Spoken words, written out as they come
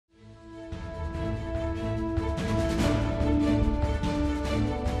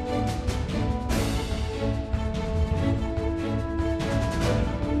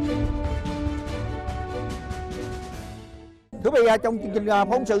Thưa quý vị, trong chương trình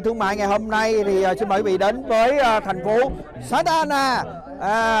phóng sự thương mại ngày hôm nay thì xin mời quý vị đến với thành phố Santa Ana.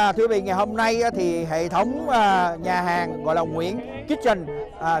 Thưa quý vị, ngày hôm nay thì hệ thống nhà hàng gọi là Nguyen Kitchen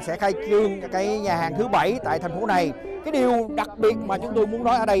sẽ khai trương cái nhà hàng thứ 7 tại thành phố này. Cái điều đặc biệt mà chúng tôi muốn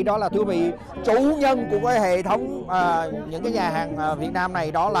nói ở đây đó là thưa quý vị, chủ nhân của cái hệ thống những cái nhà hàng Việt Nam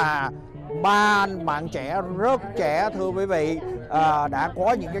này đó là ba bạn trẻ rất trẻ thưa quý vị, đã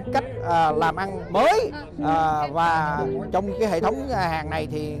có những cái cách làm ăn mới, và trong cái hệ thống nhà hàng này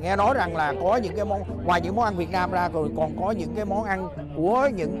thì nghe nói rằng là có những cái món, ngoài những món ăn Việt Nam ra rồi còn có những cái món ăn của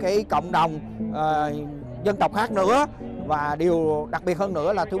những cái cộng đồng dân tộc khác nữa. Và điều đặc biệt hơn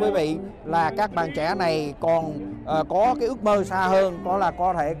nữa là thưa quý vị là các bạn trẻ này còn có cái ước mơ xa hơn, đó là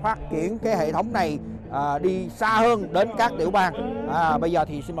có thể phát triển cái hệ thống này đi xa hơn đến các tiểu bang. Bây giờ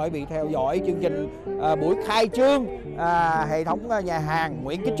thì xin mời quý vị theo dõi chương trình buổi khai trương hệ thống nhà hàng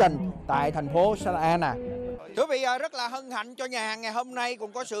Nguyen Kitchen tại thành phố Santa Ana. Thưa quý vị, rất là hân hạnh cho nhà hàng ngày hôm nay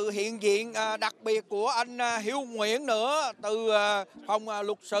cũng có sự hiện diện đặc biệt của anh Hiếu Nguyễn nữa, từ phòng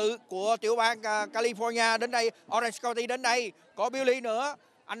luật sự của tiểu bang California đến đây, Orange County đến đây, có Billy nữa.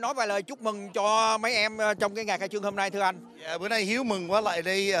 Anh nói vài lời chúc mừng cho mấy em trong cái ngày khai trương hôm nay thưa anh. Bữa nay Hiếu mừng quá lại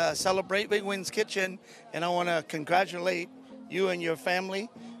đây celebrate với Nguyen's Kitchen, and I want to congratulate you and your family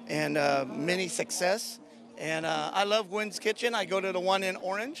and many success. And I love Nguyen's Kitchen. I go to the one in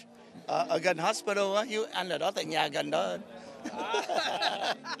Orange. Ở gần hospital á, Hiếu ăn ở đó tại nhà gần đó.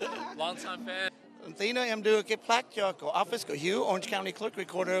 Long time fan. Tí nữa em đưa cái plaque cho của office của Hiếu, Orange County Clerk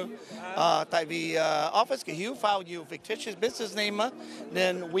Recorder. Tại vì office của Hiếu filed you fictitious business name,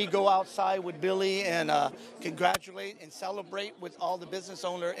 then we go outside with Billy and congratulate and celebrate with all the business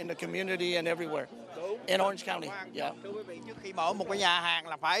owner in the community and everywhere in Orange County. Yeah. Thưa quý vị, trước khi mở một cái nhà hàng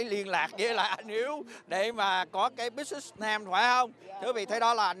là phải liên lạc với lại anh Hiếu để mà có cái business name, phải không? Thưa quý vị, thấy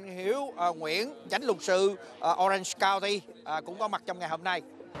đó là anh Hiếu Nguyễn, chánh luật sự Orange County, cũng có mặt trong ngày hôm nay.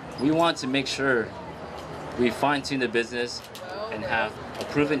 We want to make sure we fine-tune the business and have a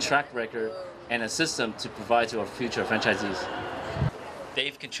proven track record and a system to provide to our future franchisees.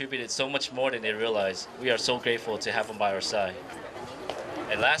 They've contributed so much more than they realize. We are so grateful to have them by our side.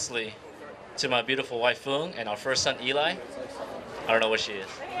 And lastly, to my beautiful wife Phương and our first son Eli. I don't know where she is.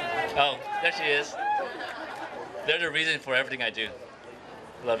 Oh, there she is. They're the reason for everything I do.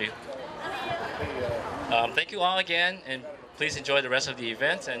 Love you. Thank you all again, and please enjoy the rest of the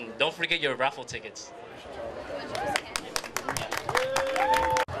event, and don't forget your raffle tickets.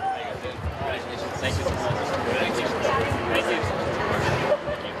 Thank you.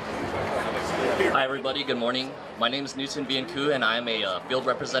 Hi everybody, good morning. My name is Nguyen, and I am a field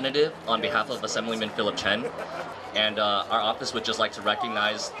representative on behalf of Assemblyman Philip Chen. And our office would just like to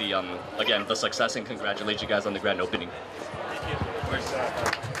recognize the, again, the success and congratulate you guys on the grand opening.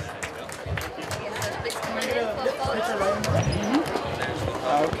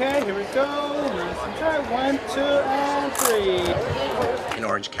 Okay, here we go. Try 1, 2, and 3. In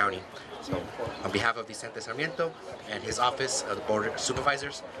Orange County. So, on behalf of Vicente Sarmiento and his office of the Board of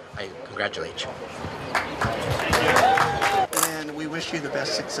Supervisors, I congratulate you. And we wish you the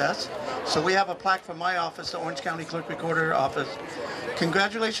best success. So we have a plaque from my office, the Orange County Clerk Recorder Office.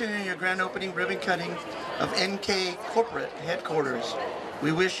 Congratulations on your grand opening ribbon cutting of NK Corporate Headquarters.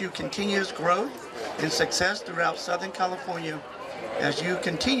 We wish you continuous growth and success throughout Southern California as you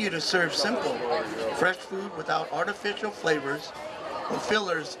continue to serve simple, fresh food without artificial flavors or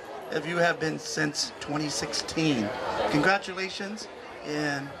fillers as you have been since 2016. Congratulations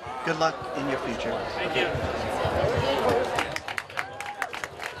and good luck in your future. Thank you.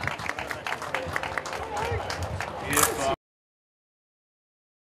 Beautiful.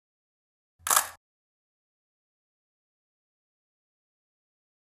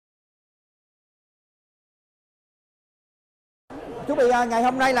 Thưa quý vị, ngày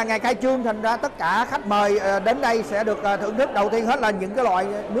hôm nay là ngày khai trương, thành ra tất cả khách mời đến đây sẽ được thưởng thức đầu tiên hết là những cái loại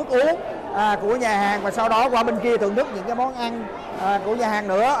nước uống của nhà hàng, và sau đó qua bên kia thưởng thức những cái món ăn của nhà hàng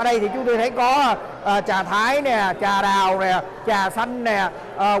nữa. Ở đây thì chúng tôi thấy có trà Thái nè, trà đào nè, trà xanh nè,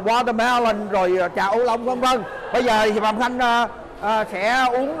 watermelon, rồi trà ô long vân vân. Bây giờ thì Phạm Thanh sẽ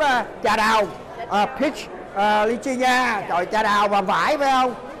uống trà đào peach lychee nha. Trời, trà đào và vải phải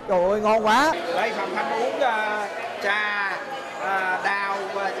không? Trời ơi, ngon quá. Đây Phạm Thanh uống trà đào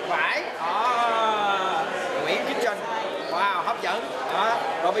và vải ở Nguyen Kitchen. Wow, hấp dẫn.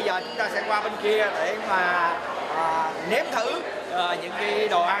 Rồi bây giờ chúng ta sẽ qua bên kia để mà nếm thử những cái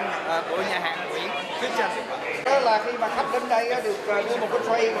đồ ăn của nhà hàng Nguyen Kitchen. Đó là khi mà khách đến đây được đưa một cái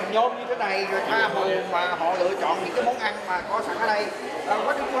tray nhôm như thế này, rồi tha hồ mà họ lựa chọn những cái món ăn mà có sẵn ở đây.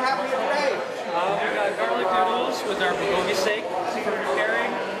 What do you have here today? We got garlic noodles with our bulgogi steak for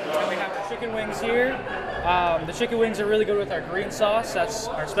preparing, and we have chicken chicken wings here. The chicken wings are really good with our green sauce. That's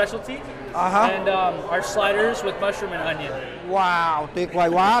our specialty. And our sliders with mushroom and onion. Wow, tuyệt vời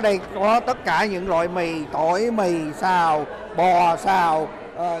quá. Đây có tất cả những loại mì, tỏi, mì xào, bò xào,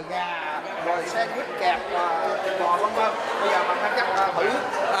 gà, rồi sandwich kẹp, bò vân vân. Bây giờ mình hãy chắc thử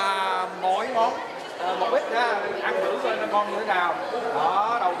mỗi món một ít ra, ăn thử coi nó ngon như thế nào.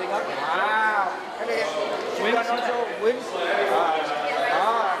 Đó, đầu tiên hết. Wow, cái này wings.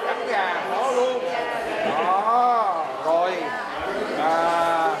 Đó, cánh gà đó luôn. Đó, rồi.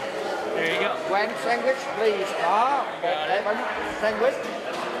 There you go. One sandwich please. Đó, một cái bánh sandwich.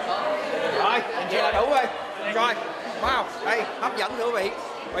 Rồi, vậy là đủ rồi. Rồi, wow, đây hấp dẫn thưa quý vị.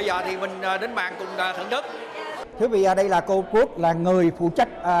 Bây giờ thì mình đến bàn cùng thưởng thức. Thưa quý vị, đây là cô Brooke, là người phụ trách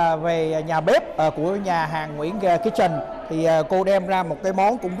về nhà bếp của nhà hàng Nguyen Kitchen. Thì cô đem ra một cái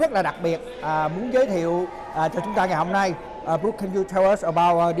món cũng rất là đặc biệt muốn giới thiệu cho chúng ta ngày hôm nay. Brooke, can you tell us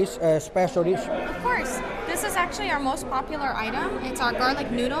about this special dish? Of course. This is actually our most popular item. It's our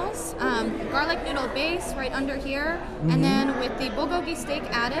garlic noodles. Garlic noodle base right under here. And then with the bulgogi steak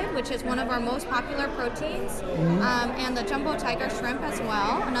added, which is one of our most popular proteins. And the jumbo tiger shrimp as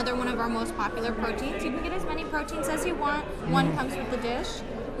well, another one of our most popular proteins. You can get as many proteins as you want. One comes with the dish.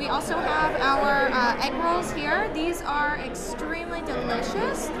 We also have our egg rolls here. These are extremely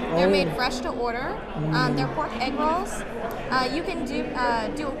delicious. They're made fresh to order. They're pork egg rolls. You can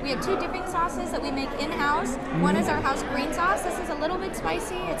we have two dipping sauces that we make in-house. One is our house green sauce. This is a little bit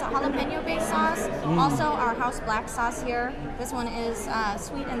spicy. It's a jalapeno-based sauce. Also our house black sauce here. This one is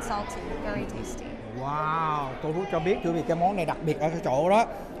sweet and salty, very tasty. Wow, cô Ruth cho biết thưa quý vị, cái món này đặc biệt ở cái chỗ đó.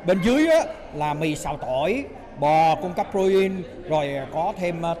 Bên dưới á, là mì xào tỏi, bò cung cấp protein, rồi có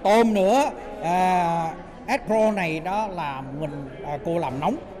thêm tôm nữa. Egg roll này đó là cô làm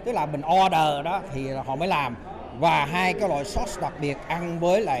nóng, tức là mình order đó thì họ mới làm. Và hai cái loại sauce đặc biệt ăn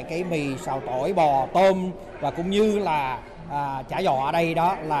với lại cái mì xào tỏi, bò, tôm và cũng như là chả giò ở đây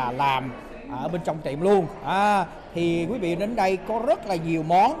đó là làm ở bên trong tiệm luôn. Thì quý vị đến đây có rất là nhiều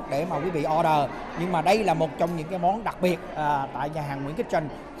món để mà quý vị order, nhưng mà đây là một trong những cái món đặc biệt tại nhà hàng Nguyen Kitchen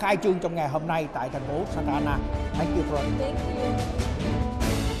khai trương trong ngày hôm nay tại thành phố Santa Ana. Thank you for it. Thank you.